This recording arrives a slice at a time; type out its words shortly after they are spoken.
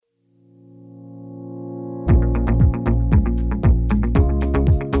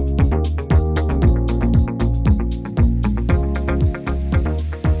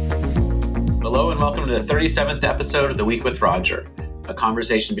to the 37th episode of The Week with Roger, a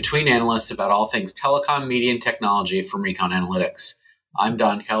conversation between analysts about all things telecom, media, and technology from Recon Analytics. I'm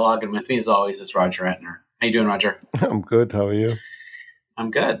Don Kellogg, and with me as always is Roger Etner. How you doing, Roger? I'm good. How are you? I'm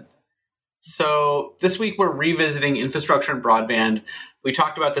good. So this week we're revisiting infrastructure and broadband. We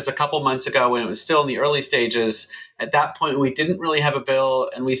talked about this a couple months ago when it was still in the early stages. At that point, we didn't really have a bill,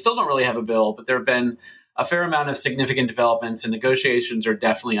 and we still don't really have a bill, but there have been a fair amount of significant developments, and negotiations are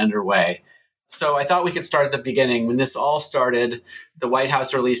definitely underway. So I thought we could start at the beginning. When this all started, the White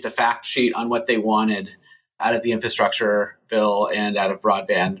House released a fact sheet on what they wanted out of the infrastructure bill and out of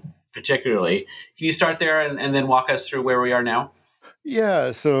broadband particularly. Can you start there and then walk us through where we are now?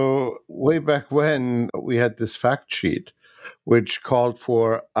 Yeah, so way back when we had this fact sheet, which called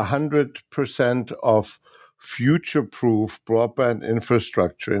for 100% of future-proof broadband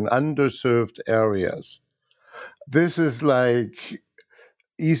infrastructure in underserved areas. This is like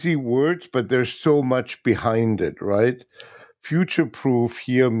easy words, but there's so much behind it, right? Future-proof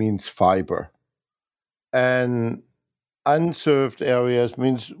here means fiber. And unserved areas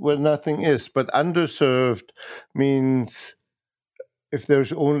means where nothing is, but underserved means if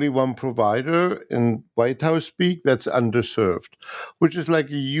there's only one provider in White House speak, that's underserved, which is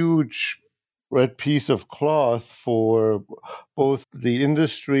like a huge red piece of cloth for both the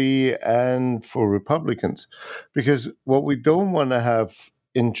industry and for Republicans. Because what we don't want to have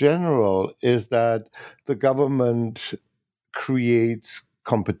in general is that the government creates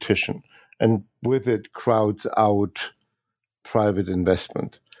competition and with it crowds out private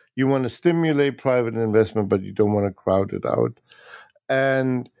investment. You want to stimulate private investment, but you don't want to crowd it out.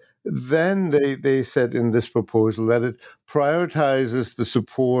 And then they said in this proposal that it prioritizes the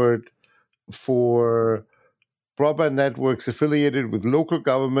support for broadband networks affiliated with local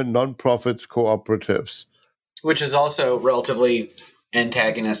government, nonprofits, cooperatives. Which is also relatively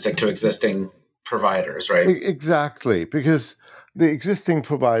antagonistic to existing providers, right? Exactly, because the existing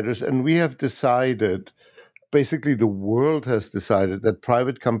providers, and we have decided, basically the world has decided that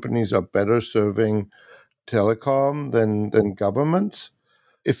private companies are better serving telecom than governments.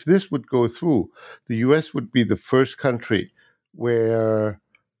 If this would go through, the US would be the first country where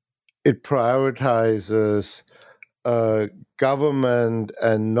it prioritizes government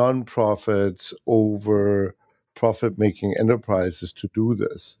and nonprofits over profit-making enterprises to do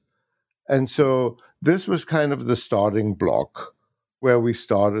this. And so this was kind of the starting block where we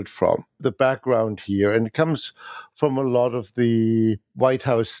started from, the background here. And it comes from a lot of the White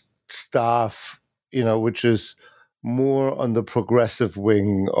House staff, which is more on the progressive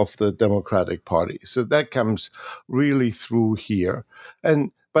wing of the Democratic Party. So that comes really through here.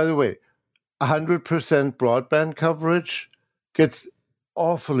 And by the way, 100% broadband coverage gets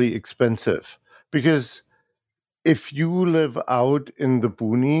awfully expensive because if you live out in the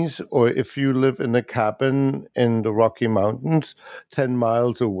boonies or if you live in a cabin in the Rocky Mountains 10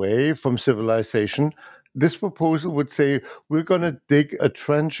 miles away from civilization, this proposal would say, we're going to dig a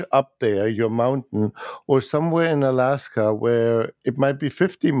trench up there, your mountain, or somewhere in Alaska where it might be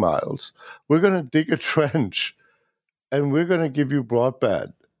 50 miles. We're going to dig a trench and we're going to give you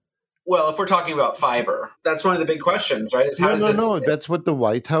broadband. Well, if we're talking about fiber, that's one of the big questions, right? Is how does this... No, that's what the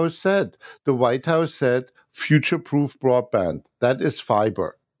White House said. The White House said future-proof broadband. That is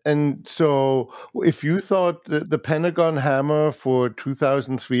fiber. And so if you thought the Pentagon hammer for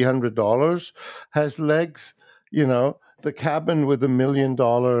 $2,300 has legs, the cabin with $1 million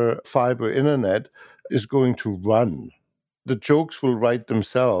fiber internet is going to run. The jokes will write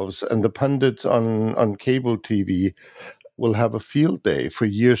themselves, and the pundits on cable TV will have a field day for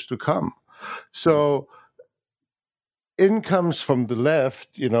years to come. So in comes from the left,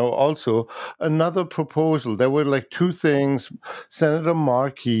 also another proposal. There were like two things. Senator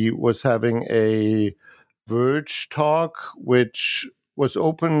Markey was having a Verge talk, which was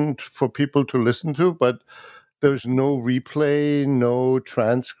open for people to listen to, but there's no replay, no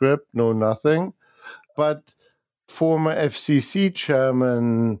transcript, no nothing. But former FCC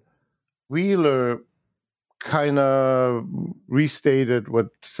chairman Wheeler kind of restated what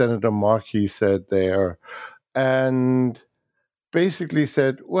Senator Markey said there and basically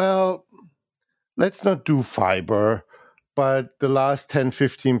said, well, let's not do fiber, but the last 10,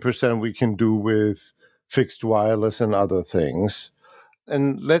 15% we can do with fixed wireless and other things.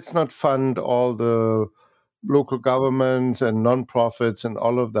 And let's not fund all the local governments and nonprofits and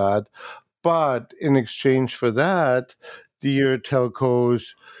all of that. But in exchange for that, dear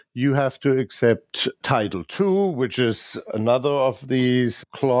telcos, you have to accept Title II, which is another of these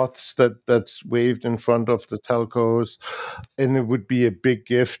cloths that's waved in front of the telcos. And it would be a big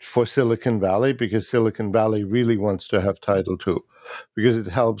gift for Silicon Valley because Silicon Valley really wants to have Title II because it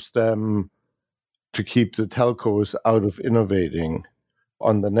helps them to keep the telcos out of innovating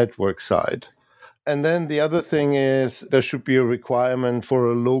on the network side. And then the other thing is there should be a requirement for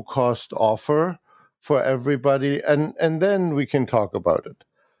a low cost offer for everybody. And then we can talk about it.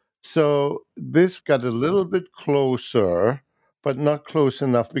 So this got a little bit closer, but not close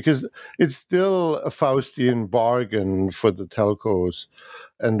enough because it's still a Faustian bargain for the telcos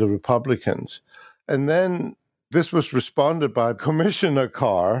and the Republicans. And then this was responded by Commissioner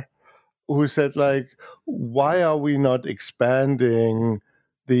Carr, who said, like, why are we not expanding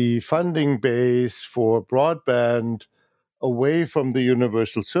the funding base for broadband away from the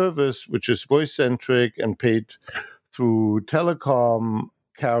universal service, which is voice centric and paid through telecom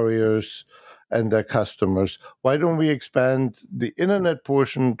carriers and their customers? Why don't we expand the internet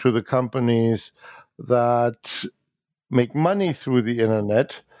portion to the companies that make money through the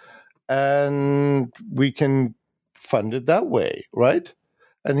internet, and we can fund it that way, right?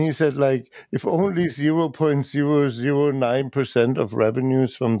 And he said, like, if only 0.009% of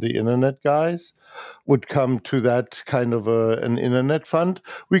revenues from the internet guys would come to that kind of an internet fund,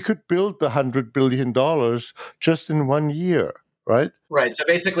 we could build the $100 billion just in 1 year, right? Right. So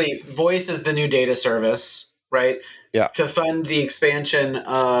basically, voice is the new data service, right? Yeah. To fund the expansion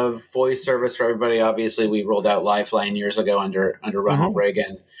of voice service for everybody, obviously, we rolled out Lifeline years ago under Ronald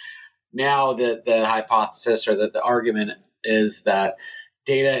Reagan. Now, the hypothesis or the argument is that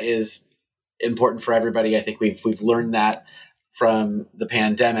data is important for everybody. I think we've learned that from the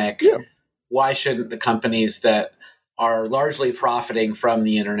pandemic. Yeah. Why shouldn't the companies that are largely profiting from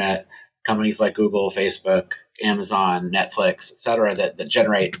the internet, companies like Google, Facebook, Amazon, Netflix, et cetera, that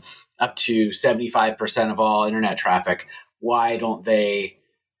generate up to 75% of all internet traffic, why don't they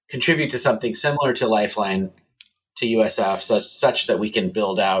contribute to something similar to Lifeline, to USF, such that we can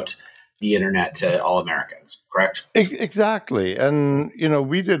build out the internet to all Americans, correct? Exactly. And,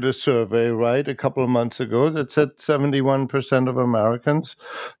 we did a survey, right, a couple of months ago that said 71% of Americans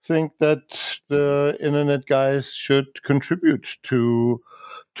think that the internet guys should contribute to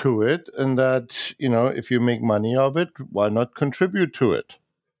it, and that, if you make money of it, why not contribute to it?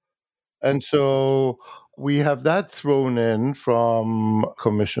 And so we have that thrown in from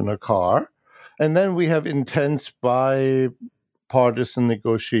Commissioner Carr. And then we have intense bipartisan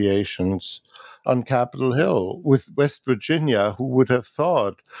negotiations on Capitol Hill with West Virginia, who would have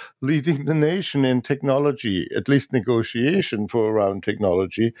thought leading the nation in technology, at least negotiation for around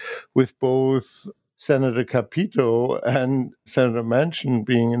technology, with both Senator Capito and Senator Manchin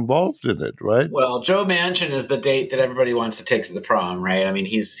being involved in it, right? Well, Joe Manchin is the date that everybody wants to take to the prom, right? I mean,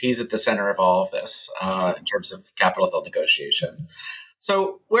 he's at the center of all of this in terms of Capitol Hill negotiation.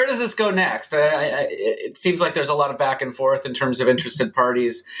 So where does this go next? It seems like there's a lot of back and forth in terms of interested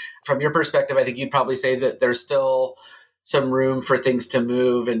parties. From your perspective, I think you'd probably say that there's still some room for things to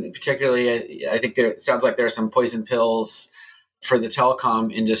move. And particularly, I think it sounds like there are some poison pills for the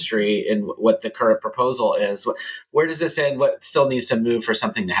telecom industry in what the current proposal is. Where does this end? What still needs to move for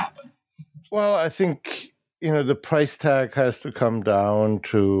something to happen? Well, I think, the price tag has to come down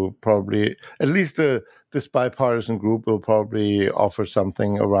to probably, at least this bipartisan group will probably offer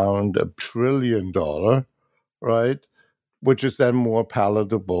something around $1 trillion, right? Which is then more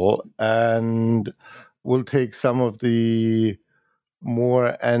palatable and will take some of the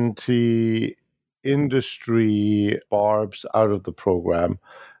more anti-industry barbs out of the program.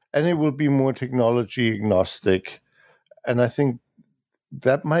 And it will be more technology agnostic. And I think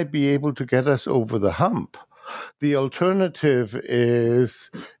that might be able to get us over the hump. The alternative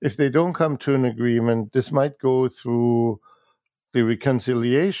is, if they don't come to an agreement, this might go through the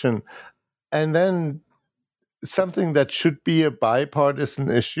reconciliation. And then something that should be a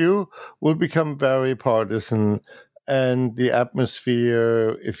bipartisan issue will become very partisan. And the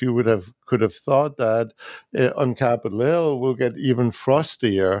atmosphere, if you could have thought that on Capitol Hill, will get even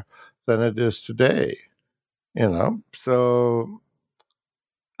frostier than it is today. So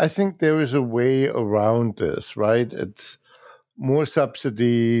I think there is a way around this, right? It's more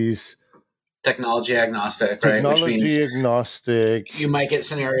subsidies. Technology agnostic, right? Technology Which means agnostic. You might get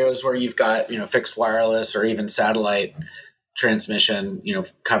scenarios where you've got, fixed wireless or even satellite transmission,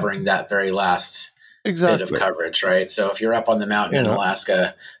 covering that very last bit of coverage, right? So if you're up on the mountain in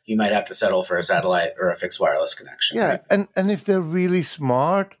Alaska, you might have to settle for a satellite or a fixed wireless connection. Yeah, right? and if they're really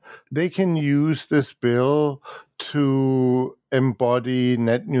smart, they can use this bill to embody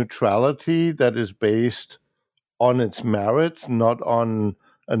net neutrality that is based on its merits, not on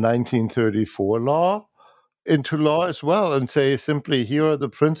a 1934 law, into law as well, and say simply, here are the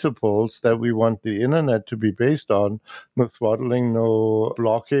principles that we want the internet to be based on: no throttling, no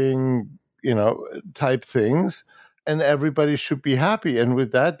blocking, type things. and everybody should be happy. And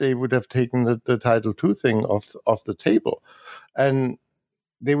with that, they would have taken the Title II thing off the table, and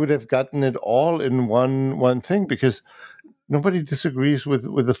they would have gotten it all in one thing, because nobody disagrees with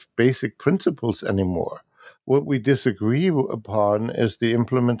the basic principles anymore. What we disagree upon is the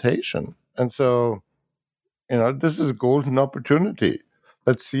implementation. And so, this is a golden opportunity.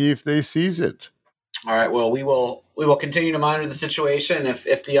 Let's see if they seize it. All right. Well, we will continue to monitor the situation.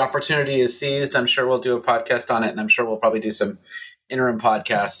 If the opportunity is seized, I'm sure we'll do a podcast on it, and I'm sure we'll probably do some interim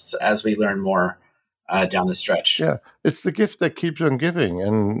podcasts as we learn more down the stretch. Yeah, it's the gift that keeps on giving,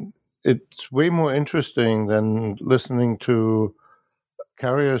 and it's way more interesting than listening to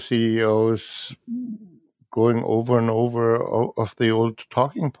carrier CEOs going over and over of the old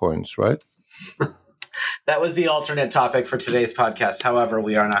talking points, right? That was the alternate topic for today's podcast. However,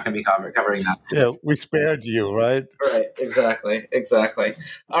 we are not going to be covering that. Yeah, we spared you, right? Right, exactly.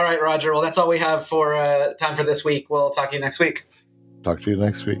 All right, Roger. Well, that's all we have for time for this week. We'll talk to you next week. Talk to you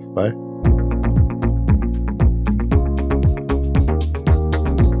next week. Bye.